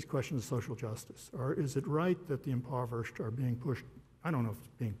to get into these questions of social justice. Or is it right that the impoverished are being pushed? I don't know if it's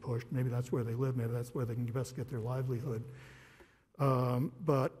being pushed. Maybe that's where they live. Maybe that's where they can best get their livelihood.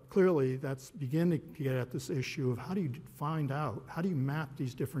 But clearly, that's beginning to get at this issue of how do you find out, how do you map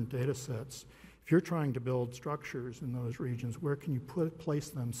these different data sets? If you're trying to build structures in those regions, where can you place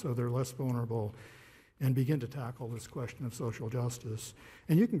them so they're less vulnerable and begin to tackle this question of social justice?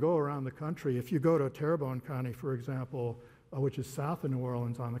 And you can go around the country. If you go to Terrebonne County, for example, which is south of New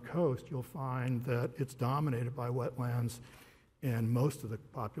Orleans on the coast, you'll find that it's dominated by wetlands, and most of the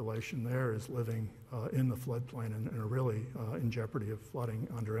population there is living in the floodplain and are really in jeopardy of flooding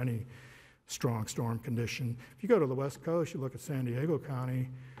under any strong storm condition. If you go to the west coast, you look at San Diego County,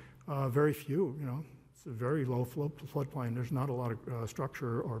 very few, it's a very low floodplain. There's not a lot of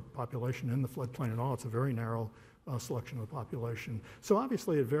structure or population in the floodplain at all. It's a very narrow selection of the population. So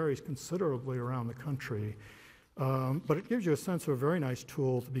obviously it varies considerably around the country, but it gives you a sense of a very nice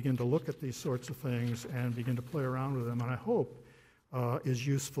tool to begin to look at these sorts of things and begin to play around with them, and I hope is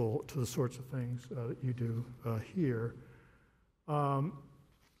useful to the sorts of things that you do here.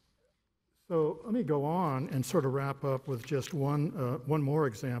 So let me go on and sort of wrap up with just one more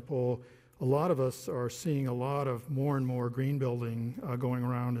example. A lot of us are seeing a lot of more and more green building going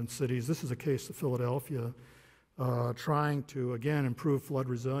around in cities. This is a case of Philadelphia trying to, again, improve flood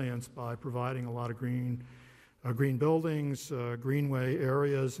resilience by providing a lot of green buildings, greenway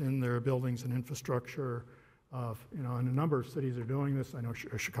areas in their buildings and infrastructure. And a number of cities are doing this. I know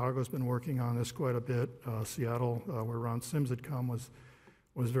Chicago's been working on this quite a bit. Seattle, where Ron Sims had come, was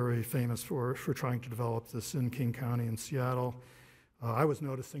very famous for trying to develop this in King County in Seattle. I was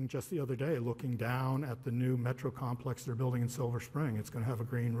noticing just the other day, looking down at the new metro complex they're building in Silver Spring. It's going to have a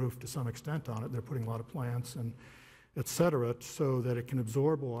green roof to some extent on it. They're putting a lot of plants and et cetera so that it can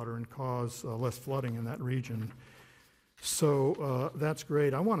absorb water and cause less flooding in that region. So that's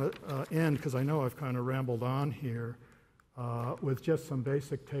great. I want to end, because I know I've kind of rambled on here, with just some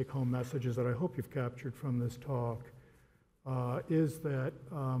basic take-home messages that I hope you've captured from this talk, is that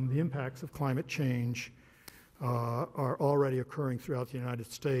the impacts of climate change are already occurring throughout the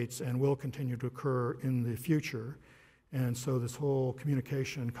United States and will continue to occur in the future. And so this whole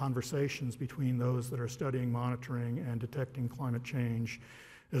communication, conversations between those that are studying, monitoring, and detecting climate change,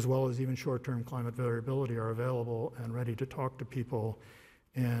 as well as even short-term climate variability, are available and ready to talk to people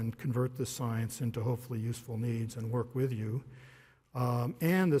and convert this science into hopefully useful needs and work with you.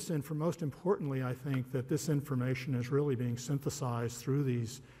 And most importantly, I think that this information is really being synthesized through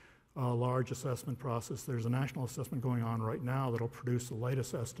these large assessment process. There's a national assessment going on right now that'll produce the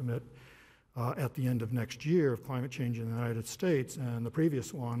latest estimate at the end of next year of climate change in the United States, and the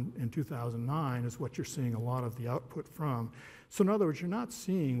previous one in 2009 is what you're seeing a lot of the output from. So in other words, you're not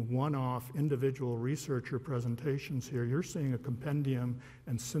seeing one-off individual researcher presentations here. You're seeing a compendium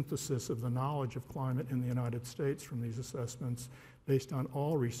and synthesis of the knowledge of climate in the United States from these assessments based on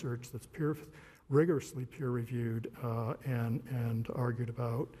all research that's rigorously peer-reviewed and argued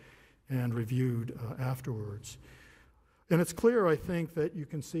about and reviewed afterwards. And it's clear, I think, that you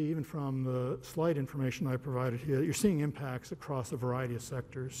can see even from the slide information I provided here, that you're seeing impacts across a variety of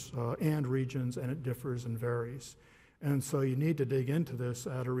sectors and regions, and it differs and varies. And so you need to dig into this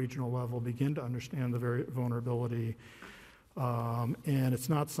at a regional level, begin to understand the vulnerability. And it's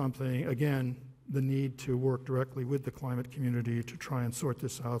not something, again, the need to work directly with the climate community to try and sort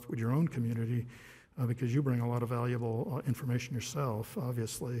this out with your own community, because you bring a lot of valuable information yourself,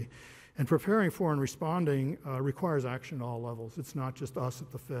 obviously. And preparing for and responding requires action at all levels. It's not just us at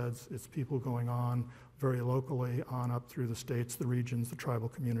the feds, it's people going on very locally on up through the states, the regions, the tribal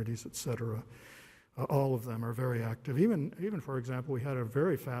communities, et cetera. All of them are very active. Even, for example, we had a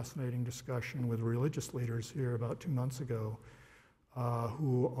very fascinating discussion with religious leaders here about 2 months ago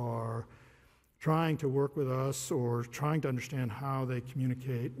who are trying to work with us or trying to understand how they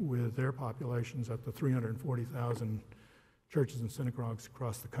communicate with their populations at the 340,000 churches and synagogues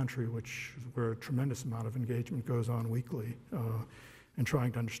across the country, where a tremendous amount of engagement goes on weekly, and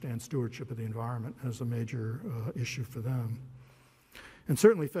trying to understand stewardship of the environment as a major issue for them. And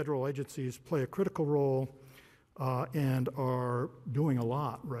certainly federal agencies play a critical role and are doing a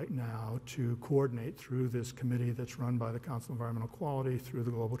lot right now to coordinate through this committee that's run by the Council of Environmental Quality, through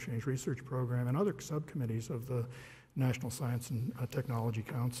the Global Change Research Program, and other subcommittees of the National Science and Technology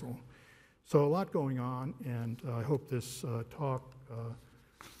Council. So a lot going on, and I hope this talk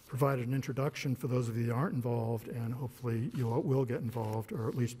provided an introduction for those of you that aren't involved, and hopefully you will get involved or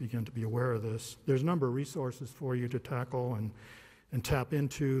at least begin to be aware of this. There's a number of resources for you to tackle and tap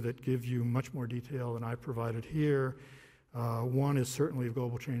into that give you much more detail than I provided here. One is certainly the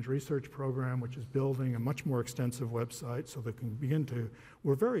Global Change Research Program, which is building a much more extensive website so they can begin to,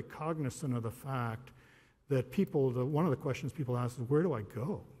 we're very cognizant of the fact that one of the questions people ask is, where do I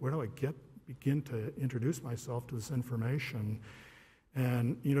go? Where do I begin to introduce myself to this information?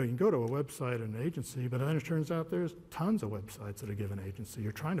 And you can go to a website and an agency, but then it turns out there's tons of websites that are given agency.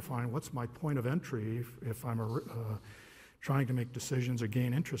 You're trying to find what's my point of entry if I'm trying to make decisions or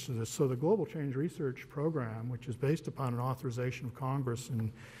gain interest in this. So the Global Change Research Program, which is based upon an authorization of Congress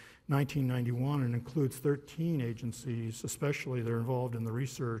in 1991 and includes 13 agencies, especially that are involved in the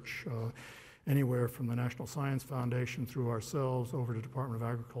research, anywhere from the National Science Foundation through ourselves over to Department of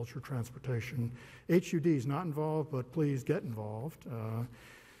Agriculture, Transportation. HUD is not involved, but please get involved.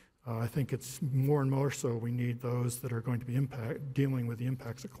 I think it's more and more so we need those that are going to be dealing with the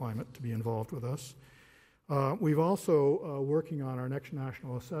impacts of climate to be involved with us. We've also working on our next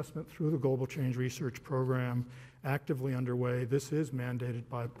national assessment through the Global Change Research Program, actively underway. This is mandated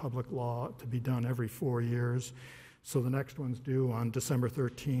by public law to be done every 4 years. So the next one's due on December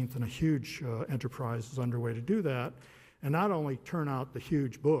 13th, and a huge enterprise is underway to do that. And not only turn out the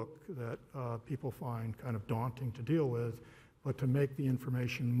huge book that people find kind of daunting to deal with, but to make the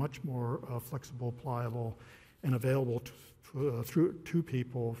information much more flexible, pliable, and available to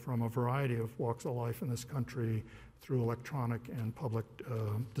people from a variety of walks of life in this country through electronic and public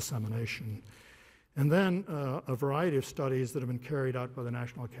dissemination. And then a variety of studies that have been carried out by the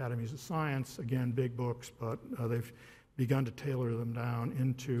National Academies of Science, again, big books, but they've begun to tailor them down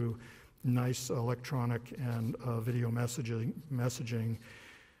into nice electronic and video messaging.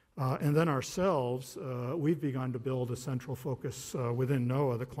 And then ourselves, we've begun to build a central focus within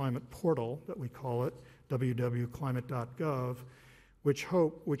NOAA, the climate portal that we call it, www.climate.gov,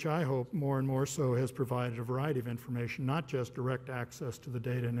 which I hope more and more so has provided a variety of information, not just direct access to the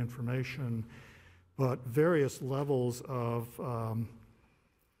data and information, but various levels of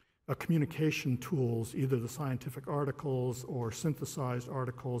communication tools, either the scientific articles or synthesized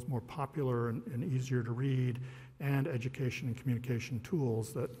articles, more popular and easier to read, and education and communication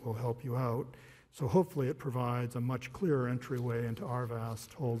tools that will help you out. So hopefully it provides a much clearer entryway into our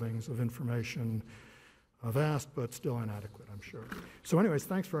vast holdings of information, vast but still inadequate, I'm sure. So anyways,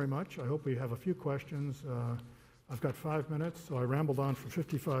 thanks very much. I hope we have a few questions. I've got 5 minutes, so I rambled on for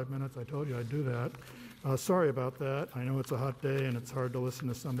 55 minutes. I told you I'd do that. Sorry about that. I know it's a hot day and it's hard to listen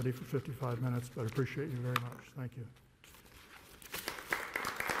to somebody for 55 minutes, but I appreciate you very much. Thank you.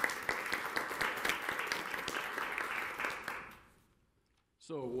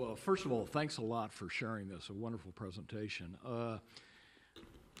 So first of all, thanks a lot for sharing this, a wonderful presentation. A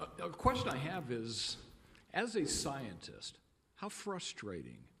question I have is, as a scientist, how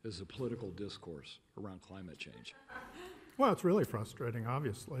frustrating is the political discourse around climate change? Well, it's really frustrating,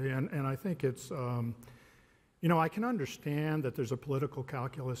 obviously, and I think it's, I can understand that there's a political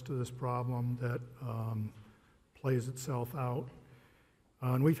calculus to this problem that plays itself out.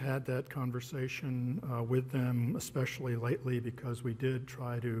 And we've had that conversation with them, especially lately, because we did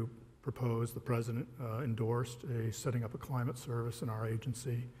try to propose, the president endorsed setting up a climate service in our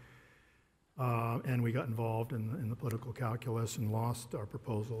agency. And we got involved in the political calculus and lost our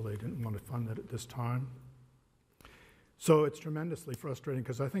proposal. They didn't want to fund it at this time. So it's tremendously frustrating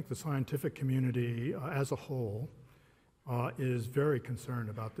because I think the scientific community as a whole is very concerned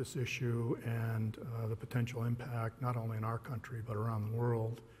about this issue and the potential impact not only in our country but around the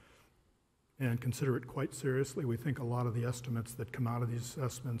world, and consider it quite seriously. We think a lot of the estimates that come out of these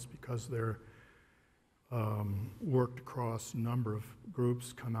assessments, because they're worked across a number of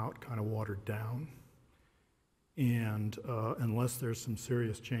groups, come out kind of watered down. And unless there's some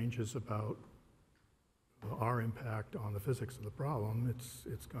serious changes about our impact on the physics of the problem,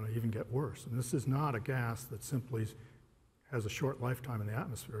 it's going to even get worse. And this is not a gas that simply has a short lifetime in the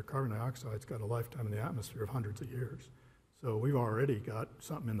atmosphere. Carbon dioxide's got a lifetime in the atmosphere of hundreds of years. So we've already got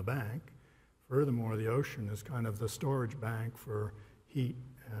something in the bank Furthermore, the ocean is kind of the storage bank for heat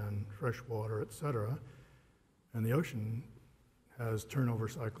and fresh water, et cetera. And the ocean has turnover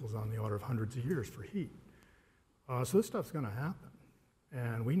cycles on the order of hundreds of years for heat. So this stuff's going to happen,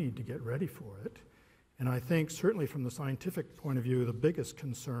 and we need to get ready for it. And I think certainly from the scientific point of view, the biggest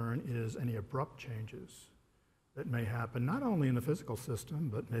concern is any abrupt changes that may happen, not only in the physical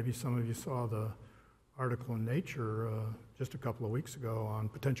system, but maybe some of you saw the article in Nature just a couple of weeks ago on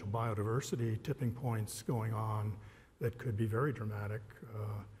potential biodiversity tipping points going on that could be very dramatic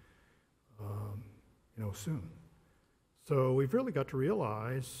soon. So we've really got to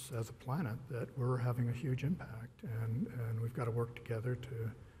realize as a planet that we're having a huge impact, and we've got to work together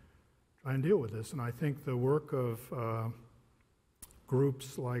to try and deal with this. And I think the work of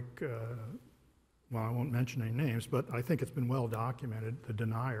groups like, well, I won't mention any names, but I think it's been well documented, the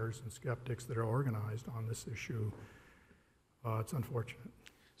deniers and skeptics that are organized on this issue. It's unfortunate.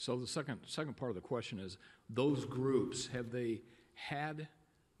 So the second part of the question is, those groups, have they had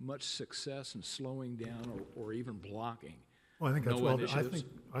much success in slowing down or even blocking? Well, I think that's initiatives?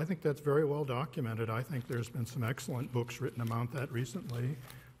 I think that's very well documented. I think there's been some excellent books written about that recently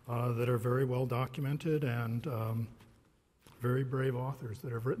that are very well documented, and very brave authors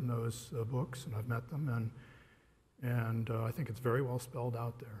that have written those books, and I've met them, and I think it's very well spelled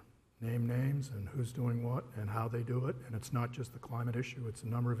out there. Name names and who's doing what and how they do it, and it's not just the climate issue, it's a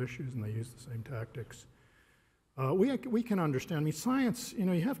number of issues, and they use the same tactics. We can understand, I mean, science,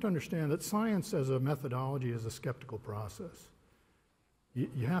 you have to understand that science as a methodology is a skeptical process.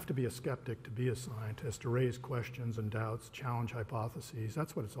 You have to be a skeptic to be a scientist, to raise questions and doubts, challenge hypotheses.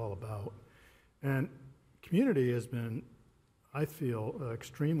 That's what it's all about. And community has been, I feel,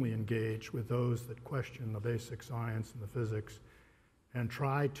 extremely engaged with those that question the basic science and the physics and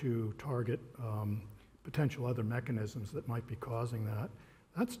try to target potential other mechanisms that might be causing that.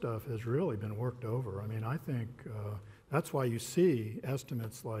 That stuff has really been worked over. I mean, I think that's why you see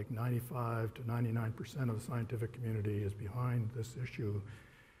estimates like 95 to 99% of the scientific community is behind this issue,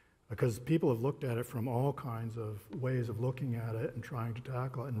 because people have looked at it from all kinds of ways of looking at it and trying to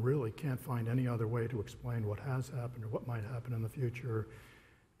tackle it and really can't find any other way to explain what has happened or what might happen in the future.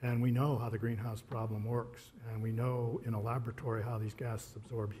 And we know how the greenhouse problem works, and we know in a laboratory how these gases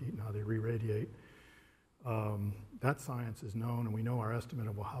absorb heat and how they re-radiate. That science is known, and we know our estimate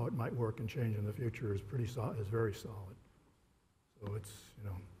of how it might work and change in the future is very solid. So it's,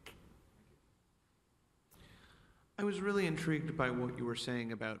 I was really intrigued by what you were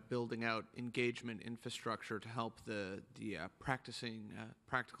saying about building out engagement infrastructure to help the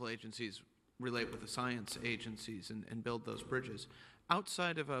practical agencies relate with the science agencies and build those bridges.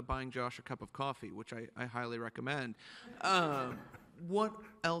 Outside of buying Josh a cup of coffee, which I highly recommend, what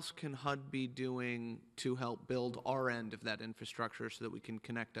else can HUD be doing to help build our end of that infrastructure so that we can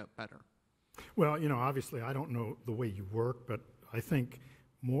connect up better? Well, obviously I don't know the way you work, but I think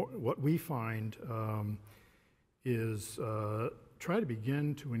what we find is try to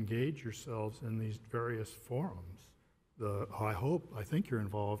begin to engage yourselves in these various forums. I think you're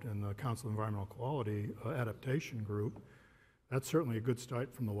involved in the Council of Environmental Quality Adaptation group. That's certainly a good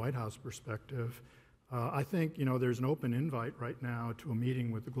start from the White House perspective. I think, there's an open invite right now to a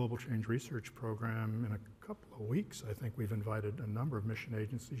meeting with the Global Change Research Program in a couple of weeks. I think we've invited a number of mission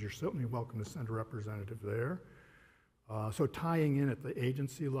agencies. You're certainly welcome to send a representative there. So tying in at the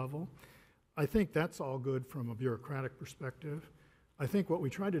agency level, I think that's all good from a bureaucratic perspective. I think what we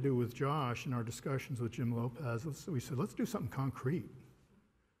tried to do with Josh in our discussions with Jim Lopez, we said, let's do something concrete.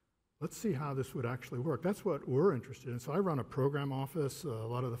 Let's see how this would actually work. That's what we're interested in. So I run a program office. A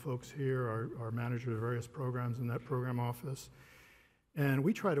lot of the folks here are managers of various programs in that program office. And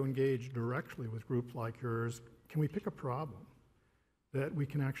we try to engage directly with groups like yours. Can we pick a problem that we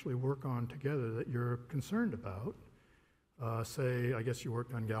can actually work on together that you're concerned about? Say, I guess you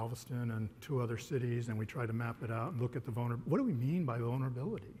worked on Galveston and 2 other cities, and we try to map it out and look at the vulnerability. What do we mean by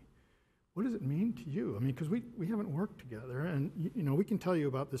vulnerability? What does it mean to you? I mean, because we haven't worked together, and we can tell you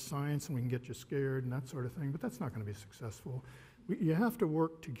about the science and we can get you scared and that sort of thing, but that's not going to be successful. You have to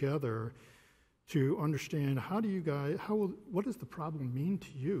work together to understand what does the problem mean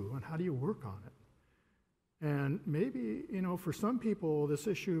to you and how do you work on it? And maybe, for some people, this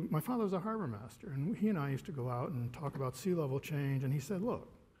issue, my father was a harbor master, and he and I used to go out and talk about sea level change, and he said, look,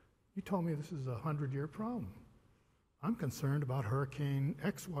 you told me this is a 100-year problem. I'm concerned about Hurricane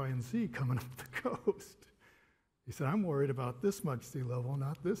X, Y, and Z coming up the coast. He said, I'm worried about this much sea level,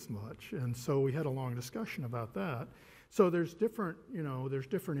 not this much. And so we had a long discussion about that. So there's different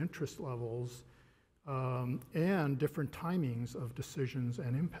interest levels and different timings of decisions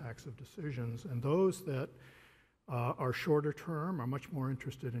and impacts of decisions. And those that are shorter term, are much more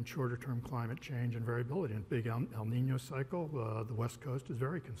interested in shorter term climate change and variability. In big El Nino cycle, the West Coast is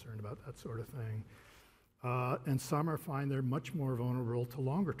very concerned about that sort of thing. And some find they're much more vulnerable to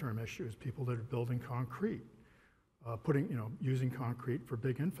longer term issues, people that are building concrete, using concrete for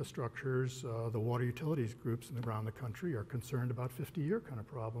big infrastructures. The water utilities groups around the country are concerned about 50-year kind of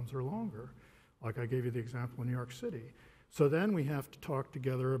problems or longer, like I gave you the example in New York City. So then we have to talk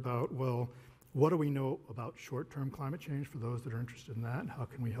together about, well, what do we know about short-term climate change for those that are interested in that, and how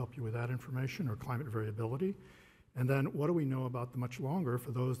can we help you with that information, or climate variability? And then what do we know about the much longer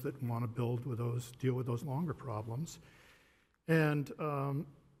for those that want to deal with those longer problems? And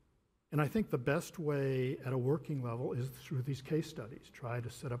I think the best way at a working level is through these case studies. Try to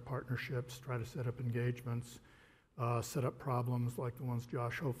set up partnerships, try to set up engagements, set up problems like the ones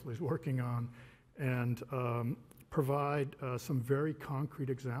Josh hopefully is working on, and provide some very concrete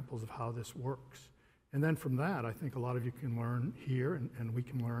examples of how this works. And then from that, I think a lot of you can learn here, and we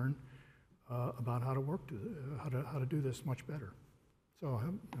can learn about how to work, how to do this much better. So,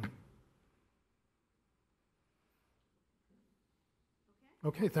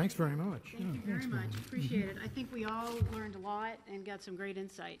 okay, thanks very much. Thank you very much. Appreciate it. I think we all learned a lot and got some great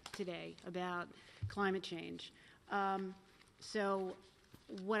insight today about climate change. So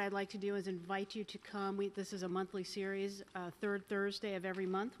what I'd like to do is invite you to come. This is a monthly series, third Thursday of every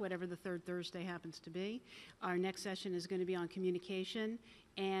month, whatever the third Thursday happens to be. Our next session is going to be on communication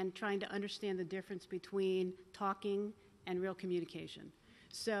and trying to understand the difference between talking and real communication.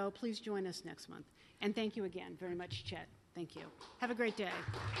 So please join us next month. And thank you again very much, Chet. Thank you. Have a great day.